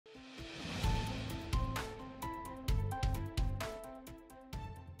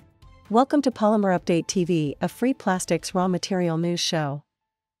Welcome to Polymerupdate TV, a free plastics raw material news show.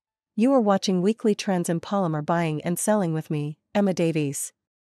 You are watching weekly trends in polymer buying and selling with me, Emma Devis.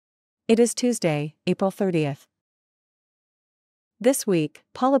 It is Tuesday, April 30th. This week,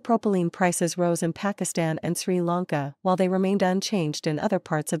 polypropylene prices rose in Pakistan and Sri Lanka while they remained unchanged in other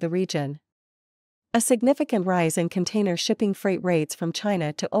parts of the region. A significant rise in container shipping freight rates from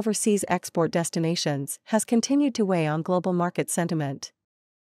China to overseas export destinations has continued to weigh on global market sentiment.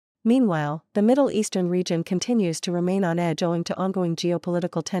 Meanwhile, the Middle Eastern region continues to remain on edge owing to ongoing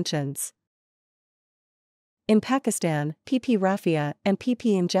geopolitical tensions. In Pakistan, PP raffia and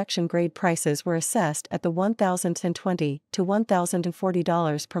PP injection grade prices were assessed at the $1,020 to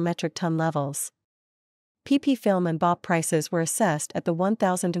 $1,040 per metric ton levels. PP film and BOP prices were assessed at the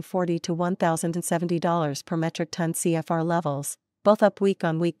 $1,040 to $1,070 per metric ton CFR levels, both up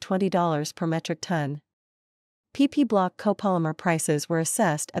week-on-week $20 per metric ton. PP block copolymer prices were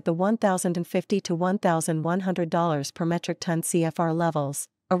assessed at the $1,050 to $1,100 per metric ton CFR levels,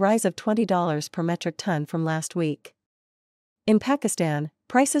 a rise of $20 per metric ton from last week. In Pakistan,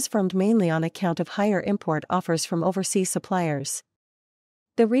 prices firmed mainly on account of higher import offers from overseas suppliers.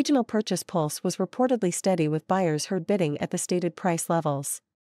 The regional purchase pulse was reportedly steady with buyers heard bidding at the stated price levels.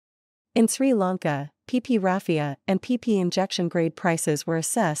 In Sri Lanka, PP raffia and PP injection grade prices were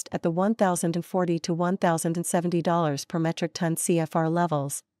assessed at the $1,040 to $1,070 per metric ton CFR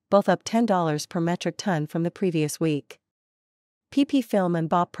levels, both up $10 per metric ton from the previous week. PP film and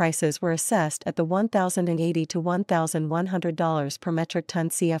BOP prices were assessed at the $1,080 to $1,100 per metric ton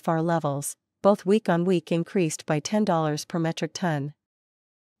CFR levels, both week-on-week increased by $10 per metric ton.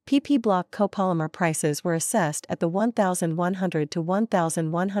 PP block copolymer prices were assessed at the $1,100 to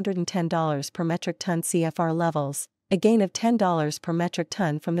 $1,110 per metric ton CFR levels, a gain of $10 per metric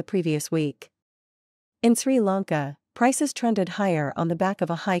ton from the previous week. In Sri Lanka, prices trended higher on the back of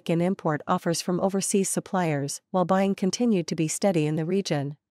a hike in import offers from overseas suppliers, while buying continued to be steady in the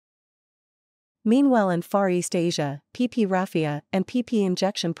region. Meanwhile, in Far East Asia, PP raffia and PP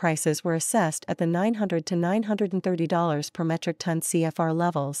injection prices were assessed at the $900 to $930 per metric ton CFR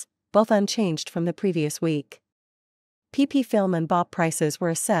levels, both unchanged from the previous week. PP film and BOP prices were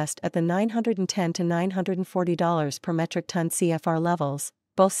assessed at the $910 to $940 per metric ton CFR levels,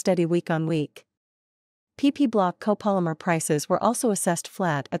 both steady week-on-week. PP block copolymer prices were also assessed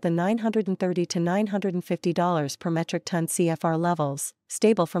flat at the $930 to $950 per metric ton CFR levels,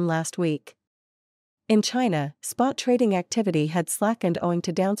 stable from last week. In China, spot trading activity had slackened owing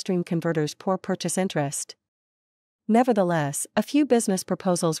to downstream converters' poor purchase interest. Nevertheless, a few business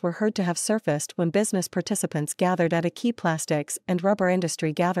proposals were heard to have surfaced when business participants gathered at a key plastics and rubber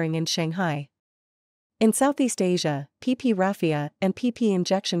industry gathering in Shanghai. In Southeast Asia, PP raffia and PP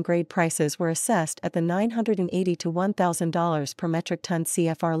injection grade prices were assessed at the $980 to $1,000 per metric ton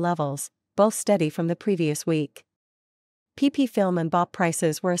CFR levels, both steady from the previous week. PP film and BOP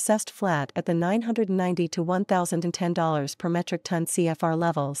prices were assessed flat at the $990 to $1,010 per metric ton CFR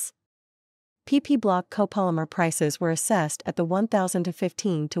levels. PP block copolymer prices were assessed at the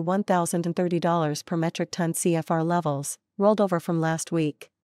 $1,015 to $1,030 per metric ton CFR levels, rolled over from last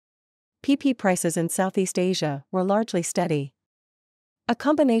week. PP prices in Southeast Asia were largely steady. A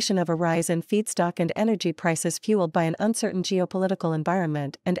combination of a rise in feedstock and energy prices fueled by an uncertain geopolitical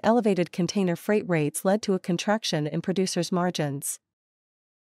environment and elevated container freight rates led to a contraction in producers' margins.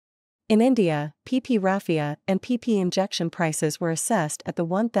 In India, PP raffia and PP injection prices were assessed at the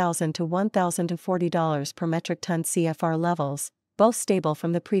 $1,000 to $1,040 per metric ton CFR levels, both stable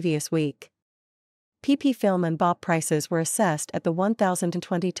from the previous week. PP film and BOP prices were assessed at the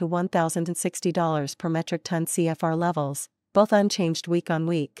 $1,020 to $1,060 per metric ton CFR levels, both unchanged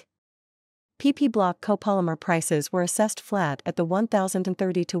week-on-week. PP block copolymer prices were assessed flat at the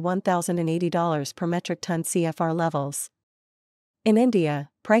 $1,030 to $1,080 per metric ton CFR levels. In India,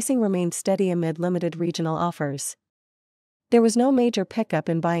 pricing remained steady amid limited regional offers. There was no major pickup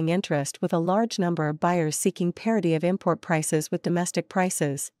in buying interest, with a large number of buyers seeking parity of import prices with domestic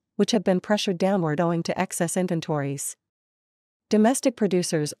prices, which have been pressured downward owing to excess inventories. Domestic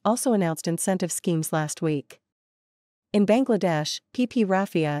producers also announced incentive schemes last week. In Bangladesh, PP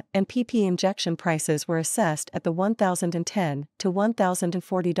raffia and PP injection prices were assessed at the $1,010 to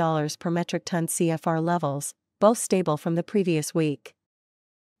 $1,040 per metric ton CFR levels, both stable from the previous week.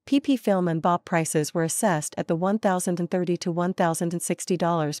 PP film and BOP prices were assessed at the $1,030 to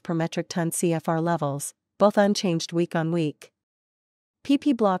 $1,060 per metric ton CFR levels, both unchanged week-on-week.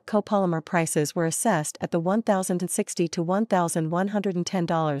 PP block copolymer prices were assessed at the $1,060 to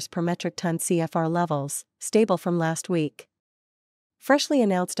 $1,110 per metric ton CFR levels, stable from last week. Freshly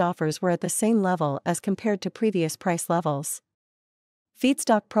announced offers were at the same level as compared to previous price levels.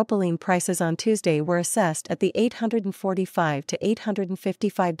 Feedstock propylene prices on Tuesday were assessed at the $845 to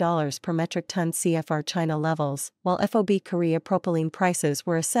 $855 per metric ton CFR China levels, while FOB Korea propylene prices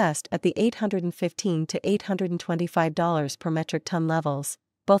were assessed at the $815 to $825 per metric ton levels,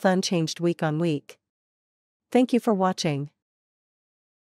 both unchanged week on week. Thank you for watching.